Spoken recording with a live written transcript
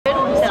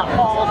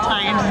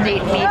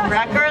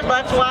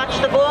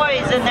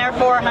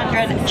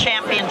400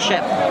 championship.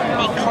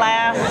 The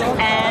class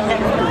and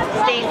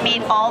state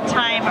meet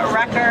all-time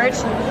record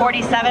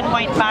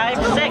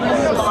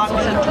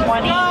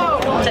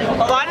 47.56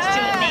 belongs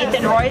to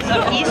Nathan Royce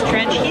of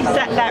Eastridge. He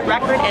set that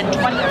record in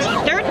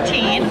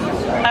 2013.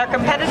 Our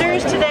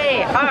competitors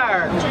today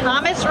are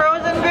Thomas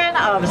Rosengren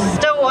of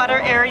Stillwater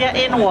area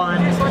in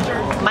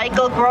 1,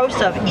 Michael Gross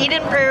of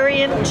Eden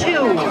Prairie in 2,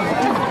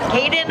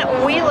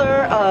 Caden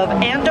Wheeler of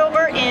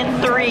Andover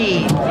in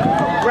 3,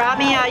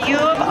 Ramy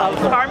Ayoub of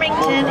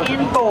Farmington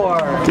in 4.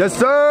 Yes,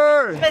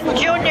 sir. Smith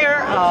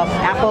Jr. of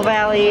Apple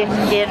Valley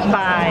in 5,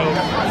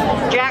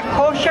 Jack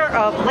Kocher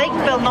of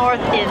Lakeville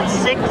North in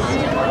 6,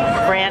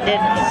 Brandon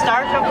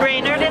Stark of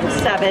Brainerd in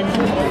 7,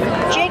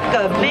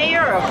 Jacob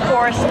Mayer of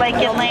Forest Lake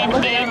in lane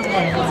 8,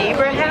 and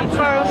Abraham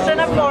Carlson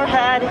of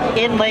Moorhead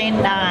in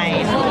lane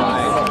 9.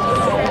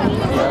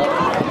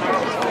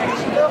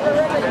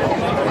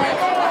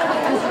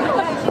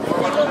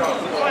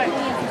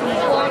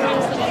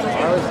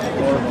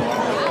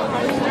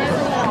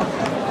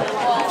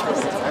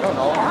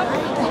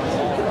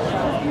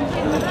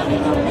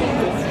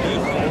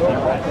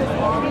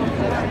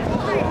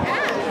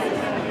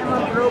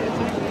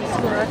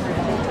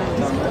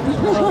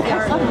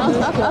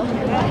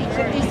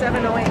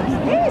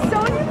 Hey,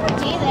 Sonia.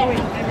 Hey there.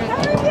 How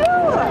are you?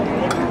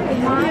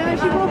 Yeah,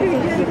 she will be.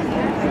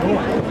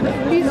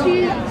 She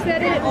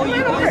said it. Oh,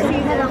 my Lord.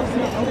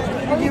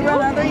 Did you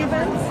run other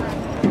events?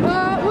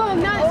 Well,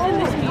 not in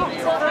this meet.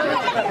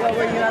 What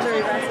were your other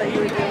events that you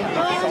were doing? 200.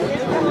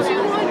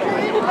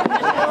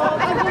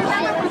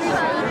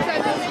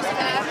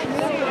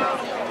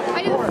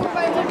 I did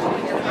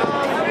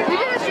 4x100. We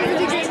did a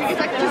strategy game because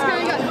I just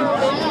kind of got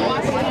thrown in.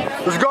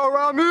 Let's go,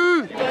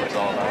 Ramy!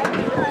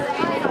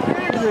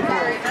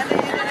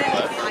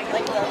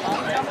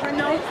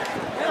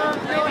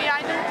 Maybe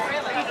I don't.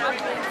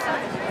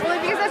 Well,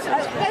 because that's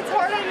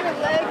hard on your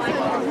legs. And,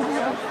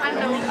 I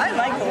don't know. I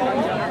like the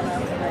long jump.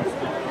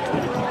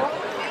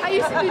 I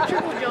used to do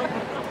triple jump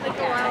like a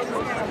while ago.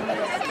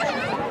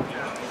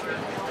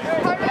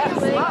 Hard on your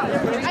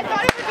legs. I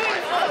thought it would be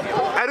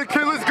cool.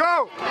 Etiquette, let's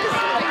go!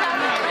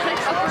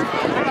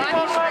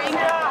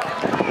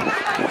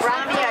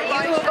 Ramy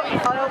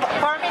Ayoub of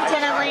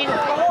Farmington in lane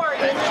 4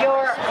 is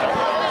your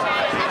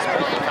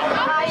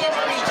highest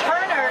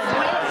returner.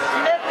 Dwyne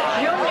Smith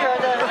Jr.,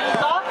 the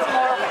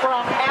sophomore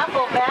from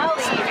Apple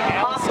Valley.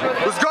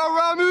 Let's go,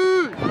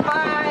 Ramy!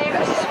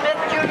 5,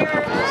 Smith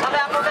Jr. of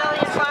Apple Valley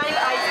in 5,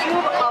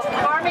 Ayoub of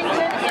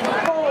Farmington in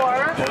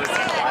 4.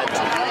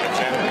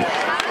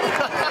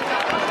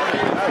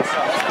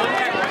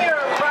 Senior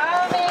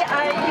Ramy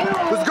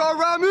Ayoub. Let's go,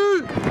 Ramy!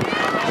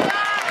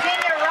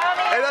 Senior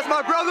Ramy. Hey, that's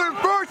my brother in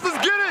first. Let's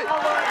get it!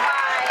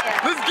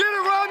 Let's get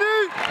it,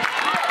 Ramy!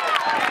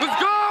 Let's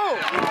go!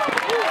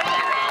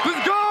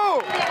 Let's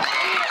go!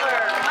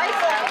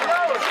 Michael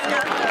Gross.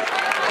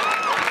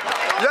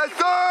 Yes,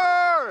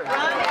 sir!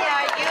 Ramy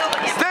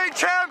Ayoub in State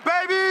champ,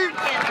 baby!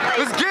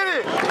 Let's get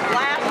it!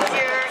 last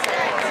year.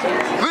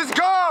 Let's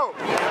go!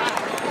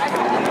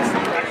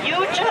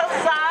 You just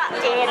saw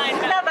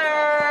another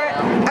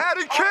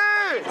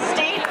Etiquette!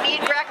 state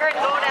meet record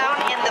go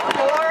down in the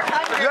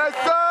 400. Yes,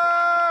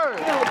 sir!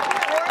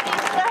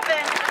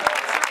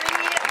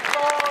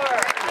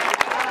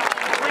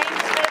 47.34. Dwyne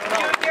Smith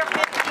Jr.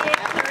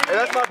 58.3. Hey,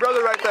 that's my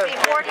brother right there.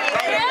 48.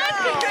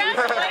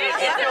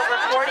 Over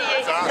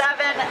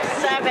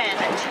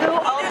 48.77. 2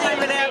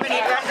 ultimate state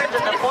meet records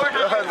in the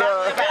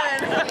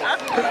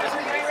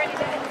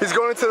 400. He's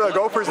going to the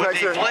Gophers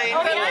next year. Lane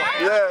 4,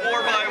 Yeah.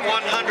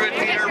 4x100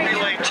 meter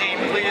relay team,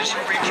 please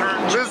return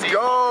to Let's the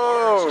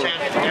go.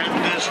 10 at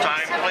this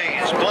time,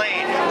 please.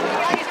 Blaine,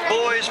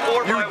 boys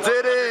 4x100 You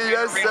did it,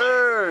 yes,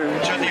 sir.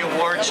 to the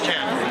awards 10.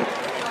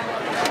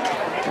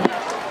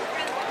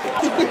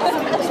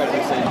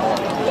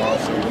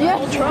 Yeah,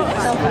 trunks. You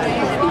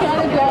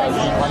gotta drive.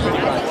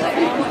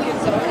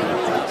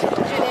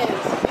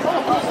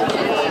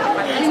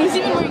 And he's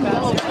even wearing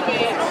gloves.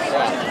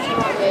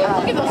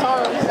 Look at those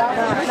arms.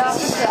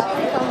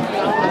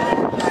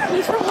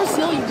 He's from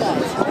Brazil, you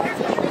guys.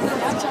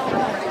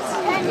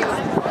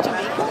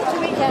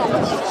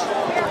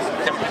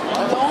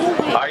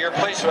 Are your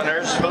place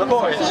winners for the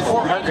boys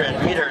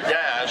 400 meter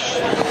dash.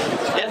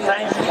 In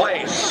 9th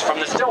place from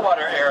the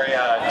Stillwater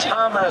area,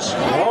 Thomas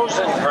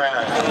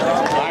Rosengren.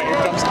 Here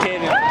comes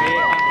Caden.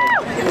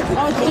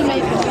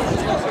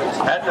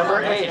 At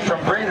number 8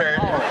 from Brainerd,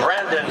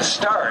 Brandon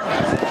Stark.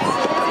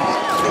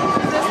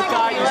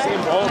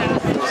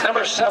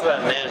 Number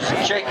 7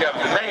 is Jacob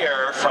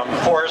Mayer from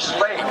Forest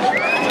Lake.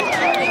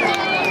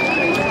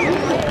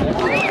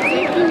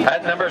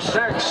 At number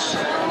 6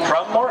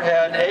 from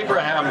Moorhead,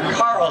 Abraham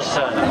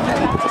Carlson.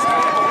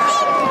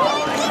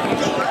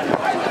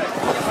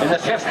 In the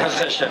 5th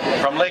position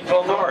from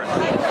Lakeville North,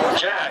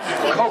 Jack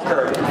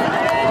Kocher.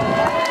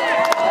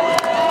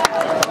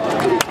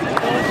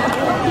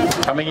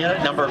 Coming in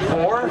at number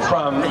 4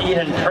 from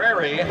Eden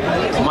Prairie,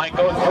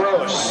 Michael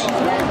Gross.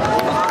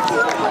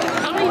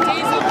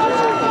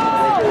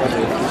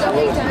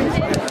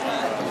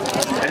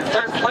 In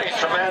 3rd place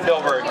from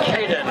Andover,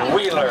 Caden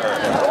Wheeler.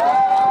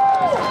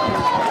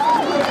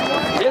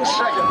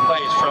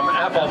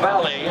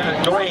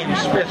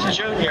 Smith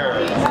Jr.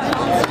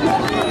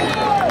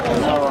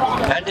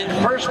 And in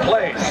first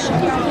place,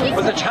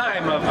 with a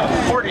time of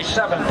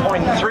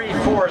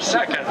 47.34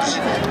 seconds,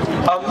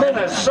 a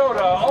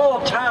Minnesota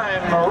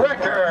all-time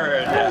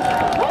record.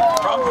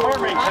 From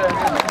Farmington,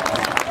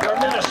 your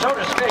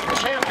Minnesota State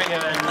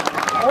champion,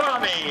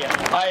 Ramy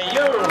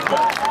Ayoub.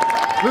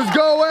 Let's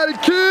go at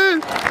it,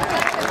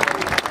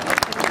 kid!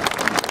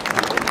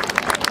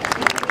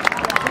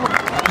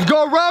 Let's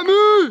go,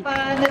 Ramy!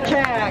 On the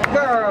track,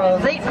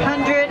 girls,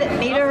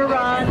 800-meter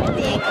run,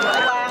 the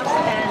class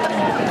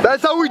and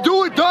That's how we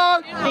do it,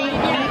 dog! the meet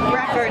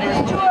record is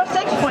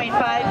 206.50.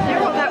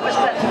 That was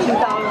set in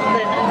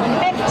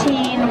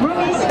 2015.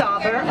 Ruby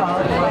Stauber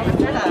of